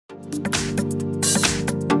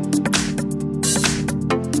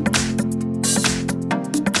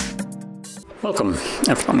Welcome,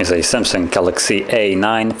 from me is a Samsung Galaxy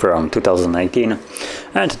A9 from 2018,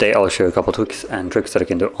 and today I'll show you a couple tweaks and tricks that I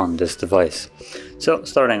can do on this device. So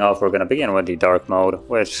starting off, we're going to begin with the dark mode,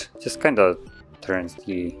 which just kind of turns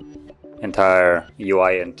the entire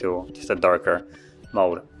UI into just a darker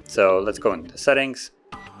mode. So let's go into settings,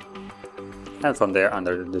 and from there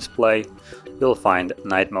under the display you'll find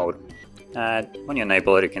night mode, and when you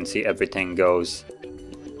enable it you can see everything goes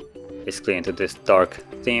basically into this dark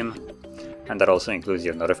theme. And that also includes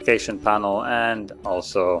your notification panel and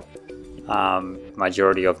also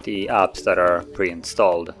majority of the apps that are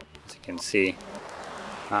pre-installed. As you can see,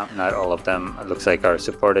 not all of them it looks like are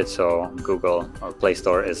supported, so Google or Play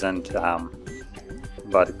Store isn't,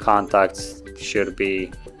 but contacts should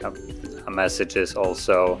be, messages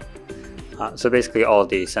also. So basically all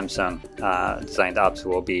the Samsung designed apps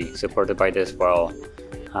will be supported by this, while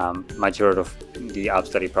majority of the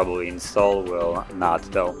apps that you probably install will not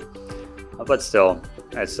though. But still,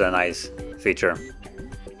 it's a nice feature.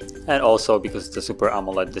 And also because it's a Super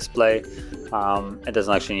AMOLED display, it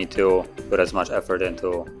doesn't actually need to put as much effort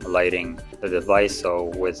into lighting the device, so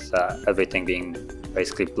with everything being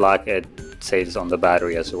basically black, it saves on the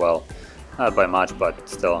battery as well. Not by much, but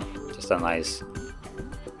still just a nice,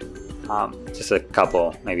 just a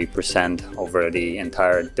couple maybe percent over the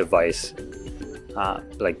entire device,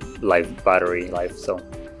 like battery life. So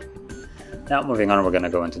now moving on, we're gonna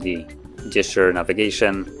go into the gesture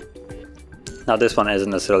navigation. Now this one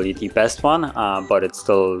isn't necessarily the best one, but it's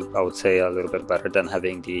still, I would say, a little bit better than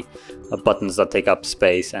having the buttons that take up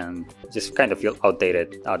space and just kind of feel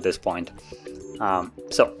outdated at this point.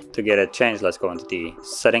 So to get it changed, let's go into the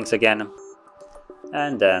settings again,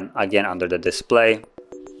 and then again under the display.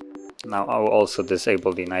 Now I will also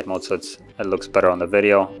disable the night mode so it looks better on the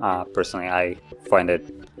video. Personally, I find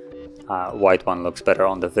it white one looks better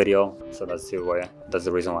on the video, so that's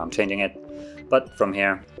the reason why I'm changing it. But from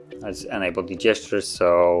here, let's enable the gestures.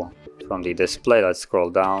 So from the display, let's scroll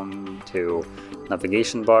down to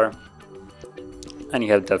navigation bar, and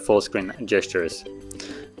you have the full screen gestures.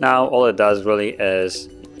 Now all it does really is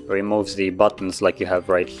removes the buttons like you have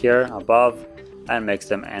right here above and makes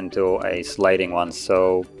them into a sliding one.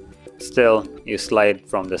 So still you slide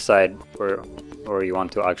from the side where you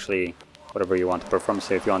want to actually, whatever you want to perform.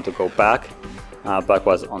 So if you want to go back, back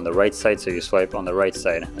was on the right side, so you swipe on the right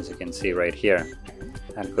side, as you can see right here,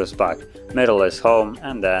 and it goes back. Middle is home,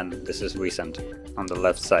 and then this is recent on the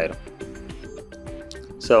left side.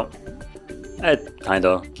 So it kind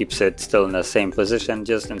of keeps it still in the same position,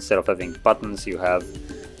 just instead of having buttons you have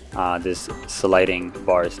this sliding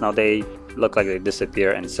bars. Now they look like they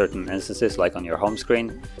disappear in certain instances, like on your home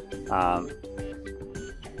screen.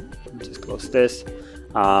 Just close this.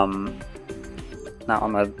 Now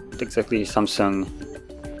I'm not exactly Samsung,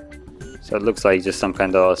 so it looks like just some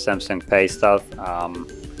kind of Samsung Pay stuff.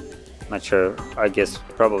 Not sure, I guess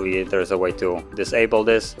probably there's a way to disable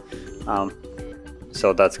this.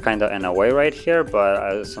 So that's kind of in a way right here, but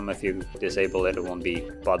I assume if you disable it, it won't be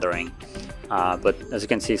bothering. But as you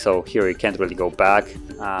can see, so here you can't really go back,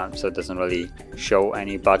 so it doesn't really show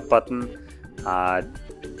any back button.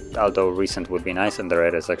 Although recent would be nice, and there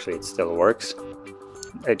it is, actually it still works.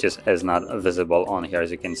 It just is not visible on here,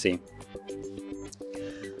 as you can see.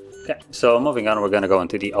 Okay, so moving on, we're going to go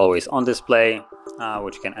into the always on display,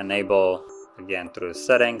 which you can enable again through the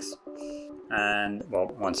settings, and well,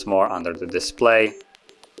 once more under the display.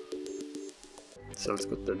 So let's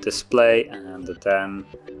go to the display, and then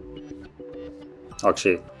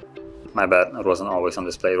actually my bad, it wasn't always on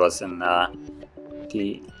display, it was in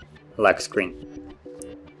the lock screen.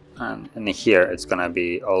 And in here it's gonna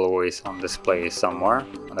be always on display somewhere.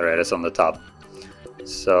 There it is on the top.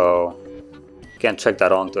 So you can check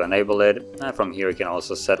that on to enable it. And from here you can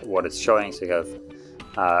also set what it's showing. So you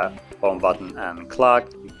have home button and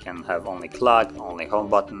clock. You can have only clock, only home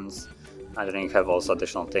buttons. And then you have also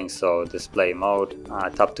additional things. So display mode,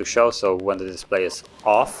 tap to show. So when the display is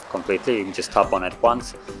off completely, you can just tap on it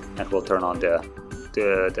once and it will turn on the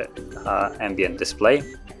ambient display.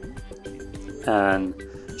 And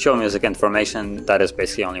show music information, that is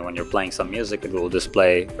basically only when you're playing some music. It will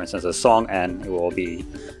display, for instance, a song, and it will be,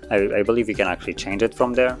 I believe you can actually change it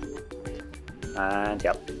from there. And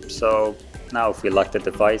yeah, so now if we lock the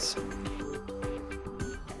device,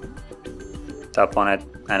 tap on it,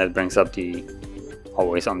 and it brings up the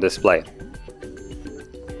always on display.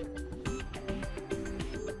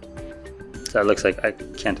 So it looks like I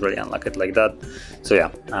can't really unlock it like that. So yeah,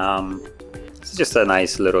 it's just a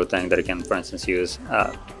nice little thing that you can, for instance, use.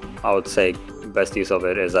 I would say best use of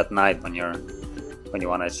it is at night when you're when you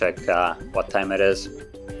want to check what time it is.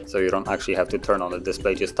 So you don't actually have to turn on the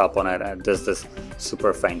display, just tap on it and it does this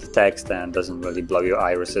super faint text and doesn't really blow your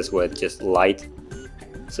irises with just light.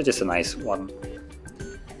 So just a nice one.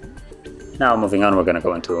 Now moving on, we're going to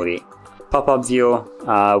go into the Popup View,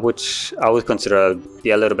 which I would consider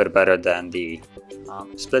be a little bit better than the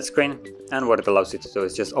split screen. And what it allows you to do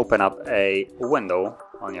is just open up a window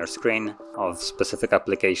on your screen of specific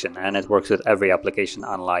application, and it works with every application,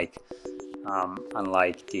 unlike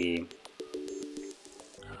the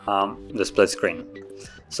split screen.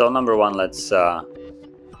 So number one, let's go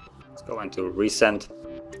into recent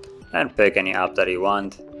and pick any app that you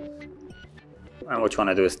want. And what you want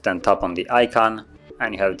to do is then tap on the icon,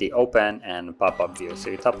 and you have the open and pop-up view. So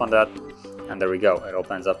you tap on that, and there we go. It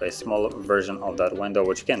opens up a small version of that window,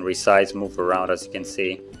 which you can resize, move around, as you can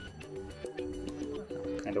see.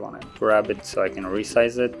 I kind of want to grab it so I can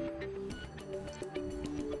resize it.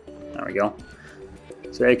 There we go.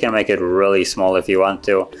 So you can make it really small if you want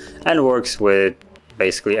to, and works with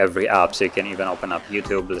basically every app. So you can even open up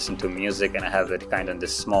YouTube, listen to music, and have it kind of in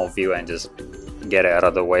this small view and just get it out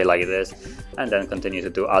of the way like this, and then continue to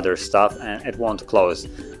do other stuff, and it won't close.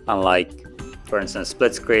 Unlike, for instance,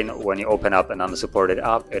 split screen, when you open up an unsupported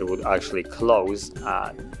app, it would actually close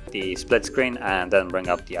the split screen and then bring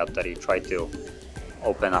up the app that you tried to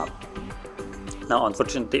open up. Now,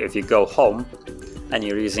 unfortunately, if you go home and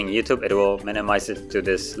you're using YouTube, it will minimize it to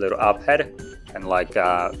this little app head, and like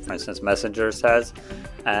for instance Messenger says,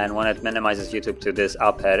 and when it minimizes YouTube to this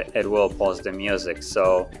app head, it will pause the music.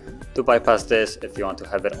 So to bypass this, if you want to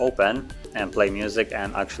have it open and play music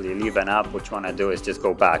and actually leave an app, what you want to do is just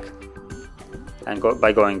go back, and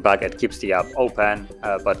by going back it keeps the app open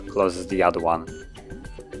but closes the other one.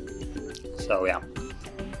 So yeah,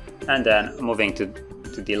 and then moving to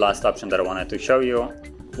the last option that I wanted to show you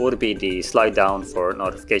would be the slide down for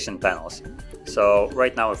notification panels. So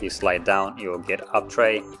right now, if you slide down, you'll get app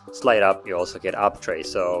tray. Slide up, you also get app tray.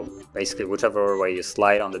 So basically, whichever way you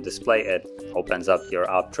slide on the display, it opens up your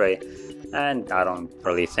app tray. And I don't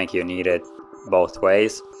really think you need it both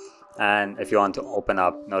ways. And if you want to open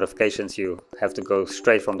up notifications, you have to go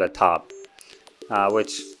straight from the top,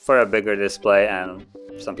 which for a bigger display, and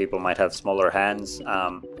some people might have smaller hands,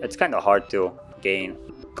 it's kind of hard to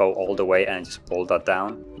go all the way and just pull that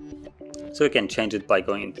down. So you can change it by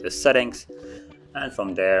going into the settings, and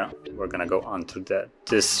from there we're gonna go onto the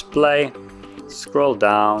display, scroll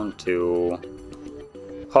down to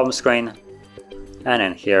home screen, and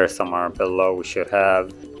in here somewhere below we should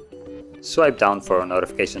have swipe down for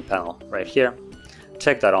notification panel right here.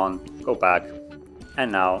 Check that on, go back,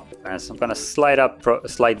 and now I'm gonna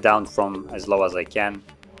slide down from as low as I can.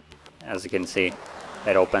 As you can see,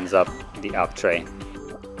 it opens up the app tray,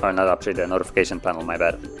 or not app tray, the notification panel, my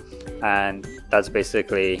bad. And that's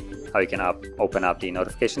basically how you can open up the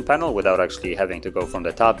notification panel without actually having to go from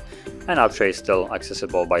the top, and app tray is still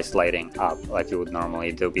accessible by sliding up like you would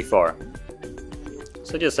normally do before.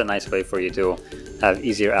 So just a nice way for you to have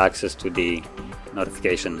easier access to the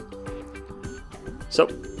notification. So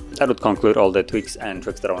that would conclude all the tweaks and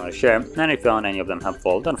tricks that I want to share, and if you found any of them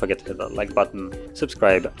helpful, don't forget to hit the like button,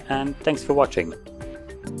 subscribe, and thanks for watching.